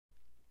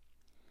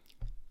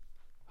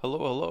Hello,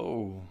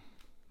 hello.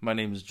 My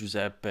name is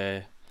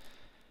Giuseppe,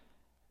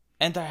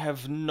 and I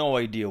have no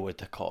idea what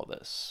to call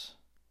this.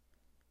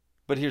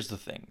 But here's the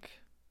thing,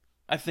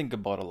 I think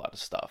about a lot of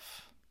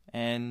stuff,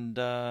 and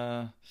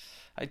I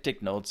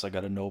take notes. I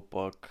got a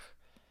notebook,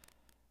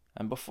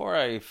 and before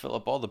I fill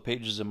up all the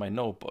pages in my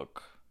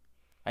notebook,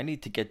 I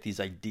need to get these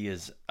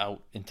ideas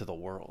out into the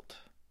world.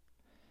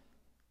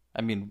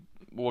 I mean,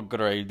 what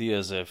good are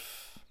ideas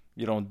if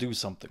you don't do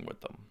something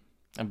with them?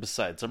 And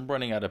besides, I'm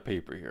running out of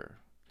paper here.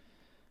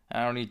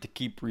 I don't need to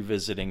keep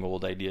revisiting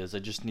old ideas. I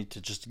just need to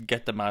just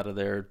get them out of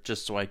there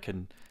just so I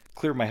can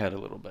clear my head a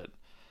little bit.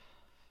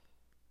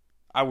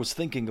 I was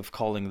thinking of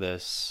calling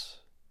this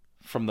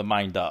From the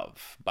Mind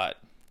of, but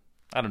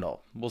I don't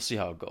know. We'll see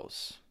how it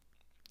goes.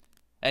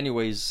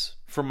 Anyways,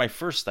 for my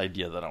first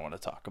idea that I want to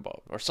talk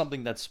about, or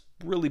something that's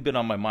really been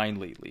on my mind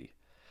lately,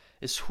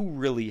 is who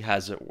really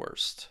has it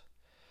worst.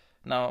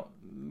 Now,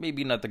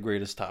 maybe not the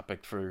greatest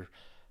topic for,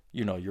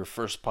 your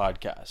first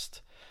podcast,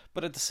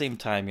 but at the same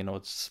time,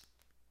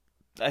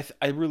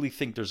 I really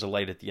think there's a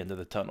light at the end of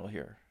the tunnel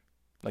here.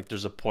 Like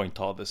there's a point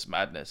to all this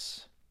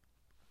madness.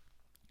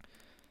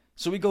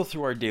 So we go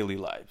through our daily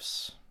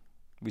lives.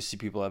 We see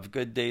people have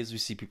good days, we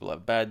see people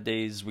have bad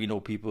days. We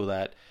know people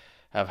that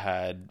have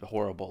had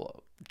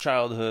horrible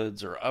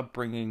childhoods or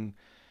upbringing,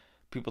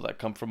 people that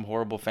come from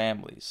horrible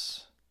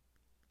families.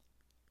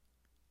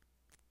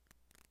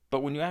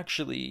 But when you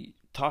actually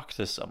talk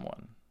to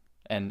someone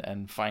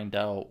and find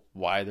out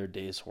why their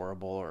day is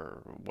horrible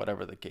or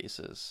whatever the case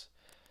is,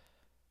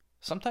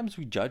 sometimes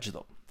we judge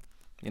them.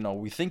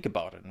 We think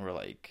about it and we're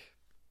like,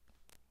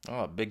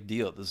 oh, big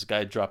deal. This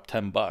guy dropped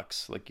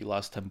 $10. Like he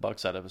lost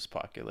 $10 out of his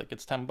pocket. Like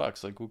it's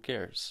 $10. Like who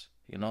cares?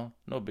 No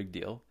big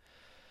deal.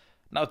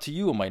 Now to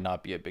you, it might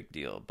not be a big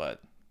deal,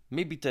 but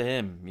maybe to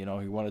him, he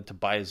wanted to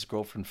buy his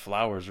girlfriend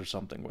flowers or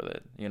something with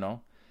it.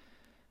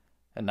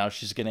 And now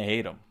she's going to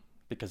hate him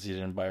because he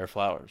didn't buy her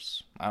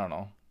flowers. I don't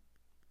know.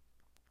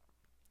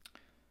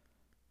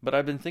 But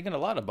I've been thinking a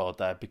lot about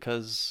that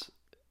because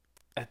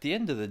at the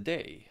end of the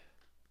day,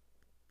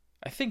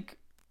 I think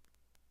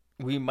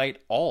we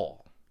might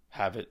all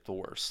have it the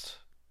worst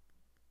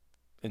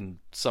in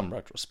some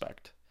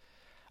retrospect.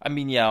 I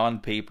mean, yeah, on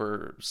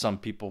paper, some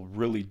people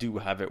really do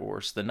have it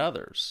worse than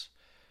others.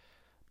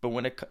 But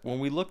when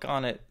we look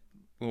on it,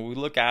 when we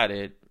look at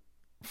it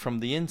from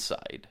the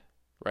inside,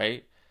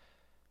 right?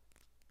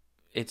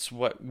 It's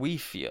what we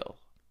feel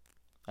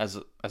as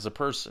a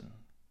person,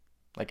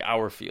 like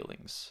our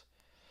feelings.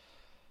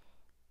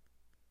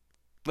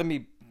 Let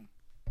me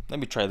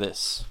try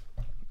this.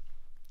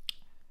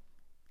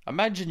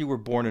 Imagine you were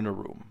born in a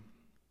room,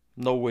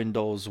 no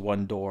windows,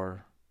 one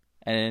door,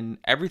 and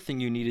everything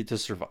you needed to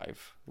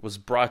survive was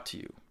brought to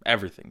you.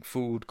 Everything: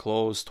 food,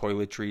 clothes,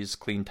 toiletries,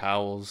 clean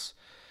towels.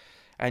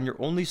 And your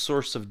only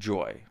source of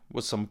joy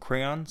was some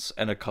crayons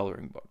and a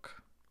coloring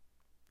book.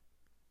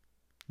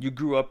 You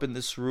grew up in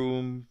this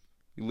room,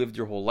 you lived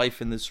your whole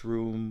life in this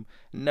room,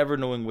 never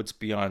knowing what's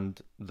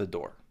beyond the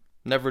door,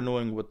 never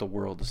knowing what the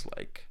world is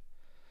like.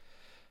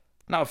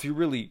 Now, if you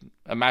really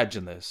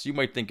imagine this, you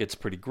might think it's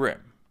pretty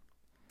grim.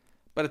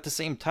 But at the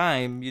same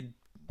time, you'd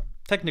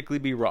technically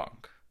be wrong.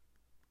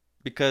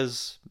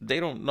 Because they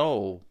don't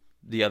know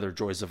the other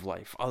joys of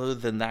life other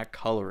than that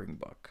coloring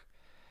book.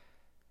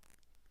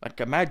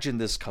 Like, imagine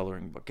this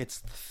coloring book. It's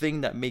the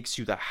thing that makes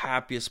you the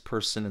happiest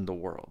person in the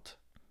world.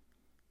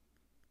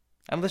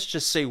 And let's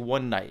just say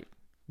one night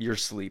you're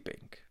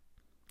sleeping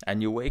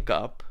and you wake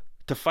up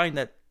to find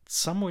that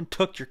someone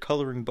took your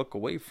coloring book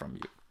away from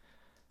you.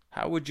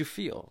 How would you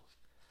feel?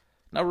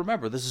 Now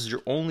remember, this is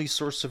your only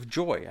source of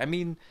joy. I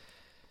mean,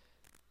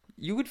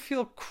 you would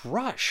feel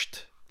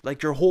crushed.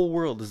 Like your whole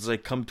world has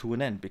come to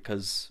an end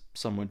because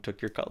someone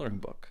took your coloring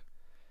book.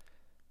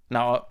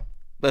 Now,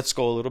 let's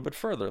go a little bit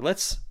further.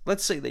 Let's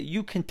say that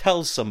you can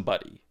tell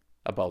somebody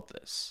about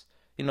this.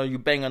 You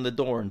bang on the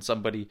door and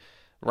somebody,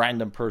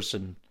 random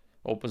person,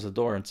 opens the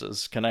door and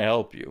says, "Can I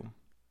help you?"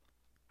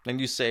 And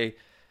you say,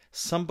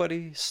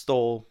 "Somebody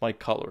stole my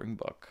coloring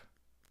book."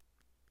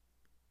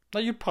 Now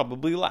you'd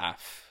probably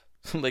laugh.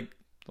 Like,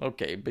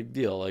 okay, big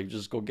deal. Like,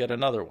 just go get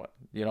another one.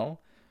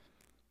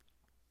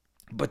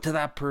 But to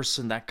that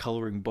person, that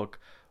coloring book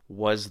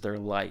was their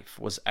life,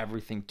 was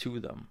everything to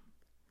them.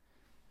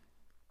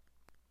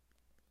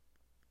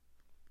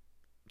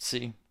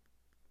 See,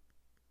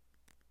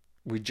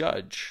 we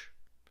judge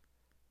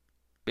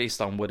based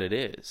on what it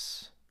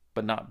is,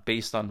 but not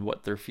based on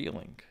what they're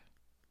feeling.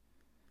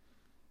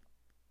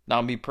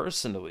 Now, me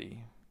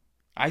personally,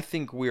 I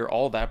think we're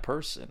all that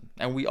person,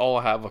 and we all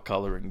have a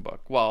coloring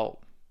book.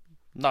 Well,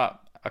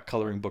 not a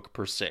coloring book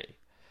per se,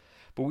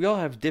 but we all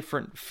have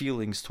different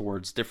feelings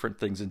towards different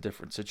things in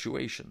different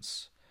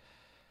situations.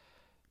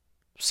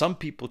 Some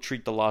people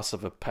treat the loss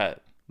of a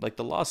pet like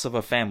the loss of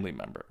a family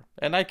member,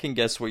 and I can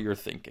guess what you're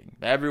thinking.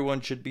 Everyone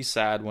should be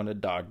sad when a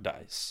dog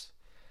dies.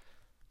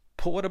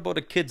 But what about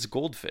a kid's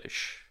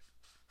goldfish?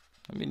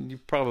 I mean, you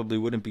probably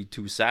wouldn't be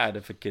too sad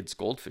if a kid's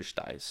goldfish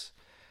dies.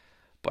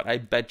 But I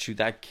bet you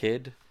that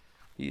kid,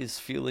 he is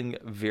feeling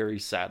very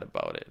sad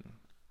about it.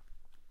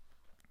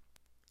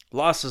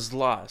 Loss is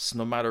loss,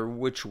 no matter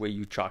which way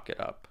you chalk it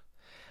up.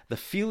 The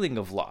feeling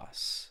of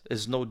loss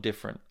is no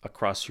different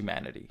across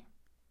humanity.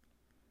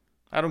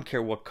 I don't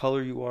care what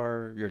color you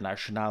are, your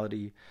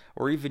nationality,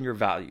 or even your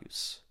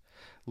values.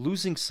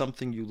 Losing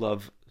something you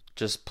love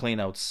just plain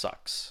out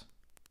sucks.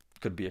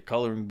 Could be a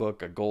coloring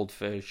book, a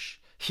goldfish,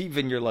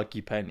 even your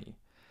lucky penny.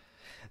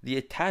 The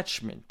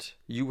attachment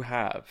you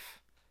have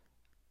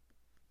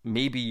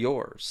may be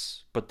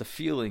yours, but the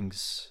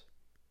feelings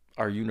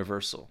are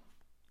universal.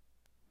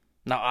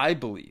 Now, I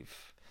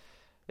believe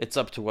it's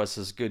up to us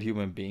as good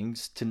human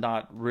beings to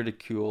not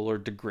ridicule or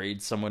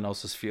degrade someone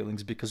else's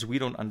feelings because we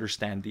don't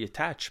understand the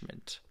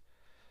attachment.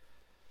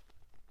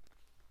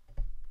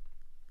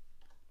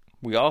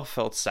 We all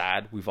felt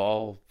sad, we've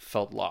all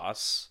felt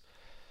loss.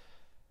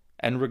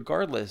 And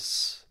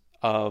regardless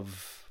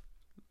of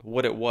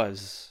what it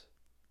was,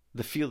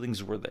 the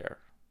feelings were there.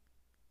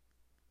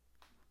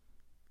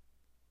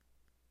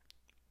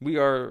 We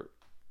are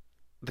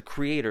the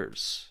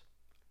creators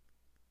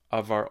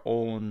of our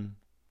own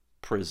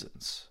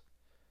prisons.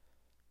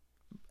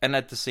 And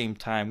at the same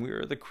time, we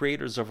are the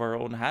creators of our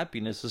own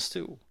happinesses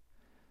too.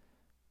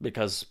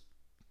 Because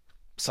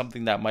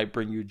something that might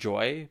bring you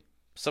joy,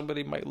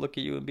 somebody might look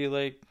at you and be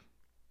like,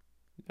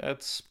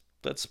 that's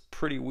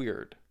pretty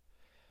weird.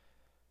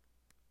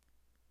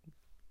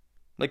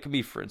 Like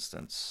me, for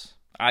instance,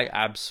 I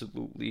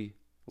absolutely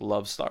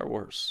love Star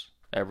Wars.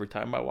 Every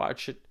time I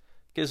watch it,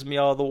 gives me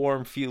all the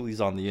warm feelies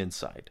on the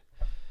inside.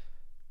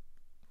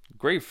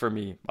 Great for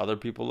me. Other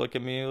people look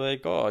at me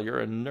like, oh, you're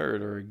a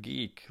nerd or a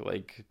geek.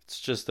 Like, it's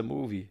just a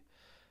movie.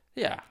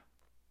 Yeah,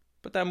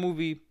 but that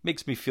movie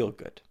makes me feel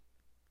good.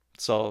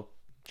 So,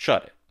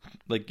 shut it.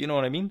 Like, you know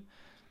what I mean?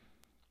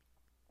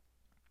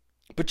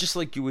 But just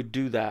like you would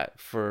do that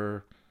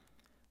for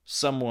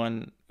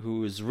someone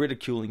who is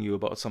ridiculing you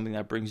about something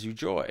that brings you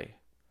joy.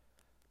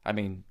 I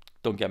mean,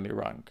 don't get me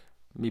wrong.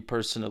 Me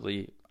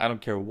personally, I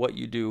don't care what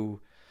you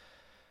do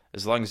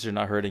as long as you're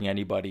not hurting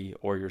anybody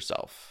or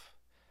yourself.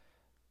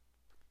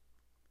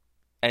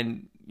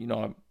 And,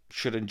 I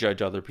shouldn't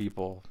judge other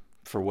people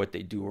for what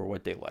they do or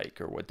what they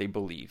like or what they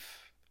believe.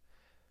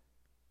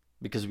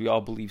 Because we all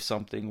believe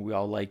something, we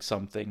all like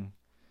something,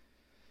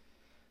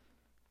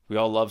 we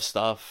all love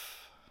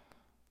stuff,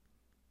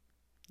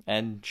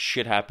 and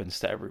shit happens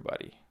to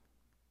everybody.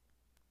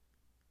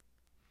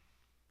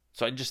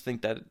 So I just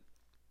think that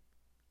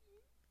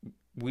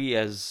we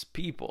as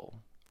people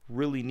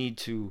really need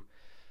to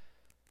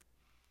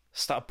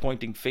stop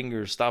pointing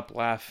fingers, stop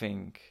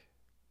laughing,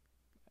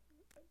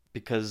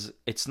 because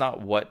it's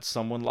not what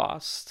someone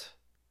lost,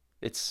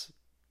 it's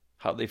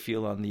how they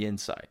feel on the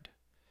inside.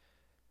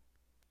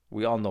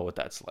 We all know what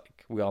that's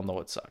like. We all know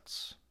it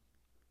sucks.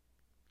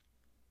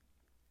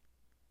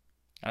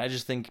 And I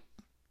just think,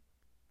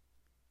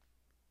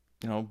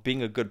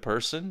 being a good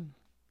person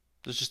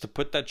is just to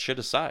put that shit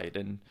aside.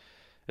 And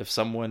if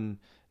someone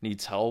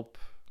needs help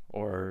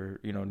or,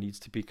 needs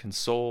to be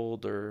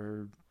consoled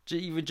or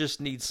even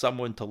just needs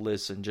someone to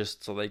listen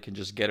just so they can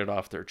just get it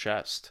off their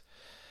chest.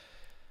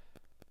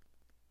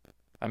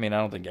 I mean, I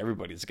don't think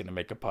everybody's going to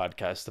make a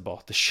podcast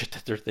about the shit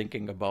that they're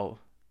thinking about.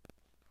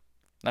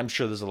 I'm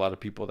sure there's a lot of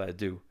people that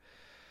do.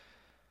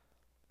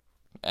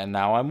 And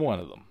now I'm one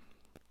of them.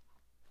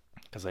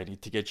 Because I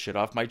need to get shit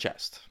off my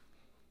chest.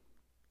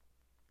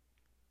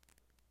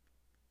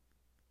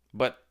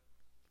 But,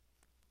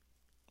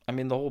 I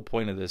mean, the whole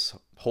point of this,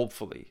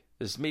 hopefully,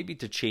 is maybe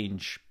to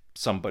change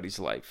somebody's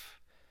life.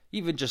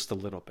 Even just a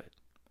little bit.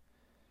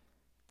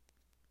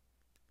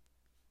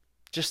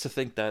 Just to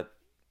think that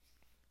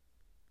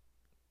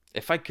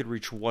if I could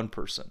reach one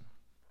person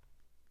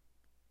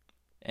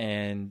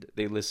and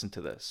they listen to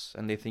this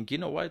and they think, you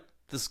know what,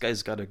 this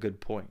guy's got a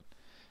good point.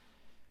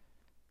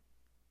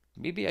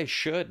 Maybe I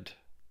should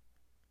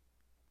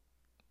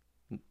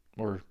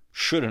or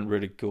shouldn't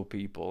ridicule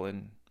people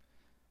and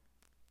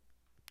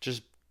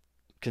just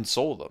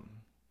console them.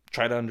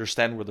 Try to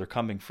understand where they're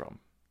coming from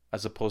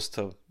as opposed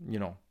to,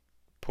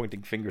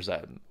 pointing fingers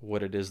at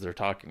what it is they're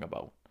talking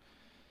about.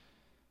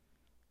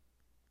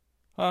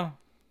 I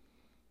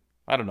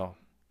don't know.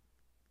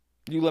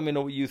 You let me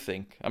know what you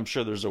think. I'm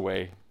sure there's a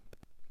way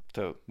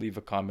to leave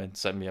a comment,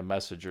 send me a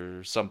message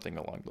or something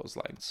along those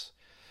lines.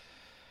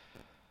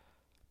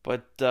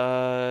 But,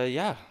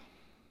 yeah.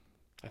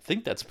 I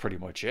think that's pretty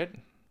much it.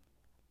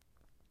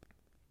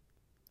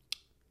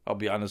 I'll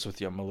be honest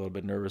with you, I'm a little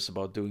bit nervous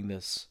about doing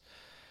this.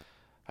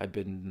 I've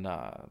been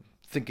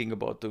thinking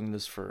about doing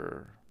this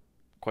for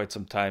quite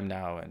some time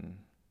now, and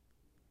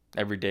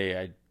every day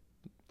I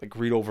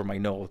read over my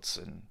notes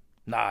and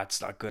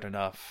it's not good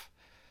enough.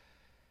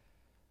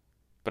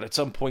 But at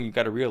some point you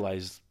got to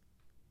realize,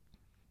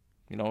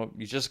 you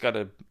just got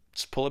to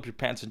just pull up your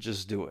pants and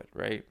just do it,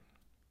 right?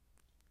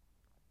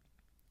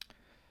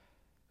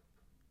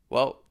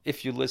 Well,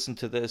 if you listened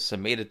to this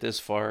and made it this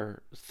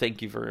far,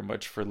 thank you very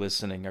much for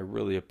listening. I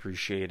really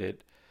appreciate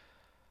it.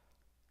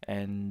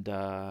 And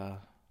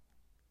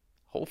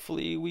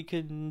hopefully we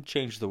can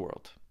change the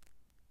world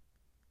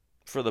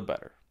for the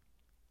better.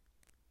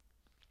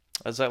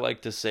 As I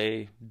like to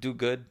say, do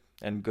good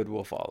and good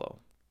will follow.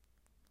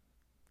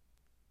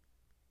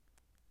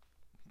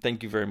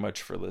 thank you very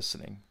much for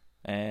listening.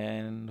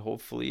 And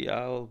hopefully,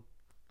 I'll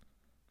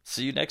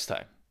see you next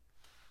time.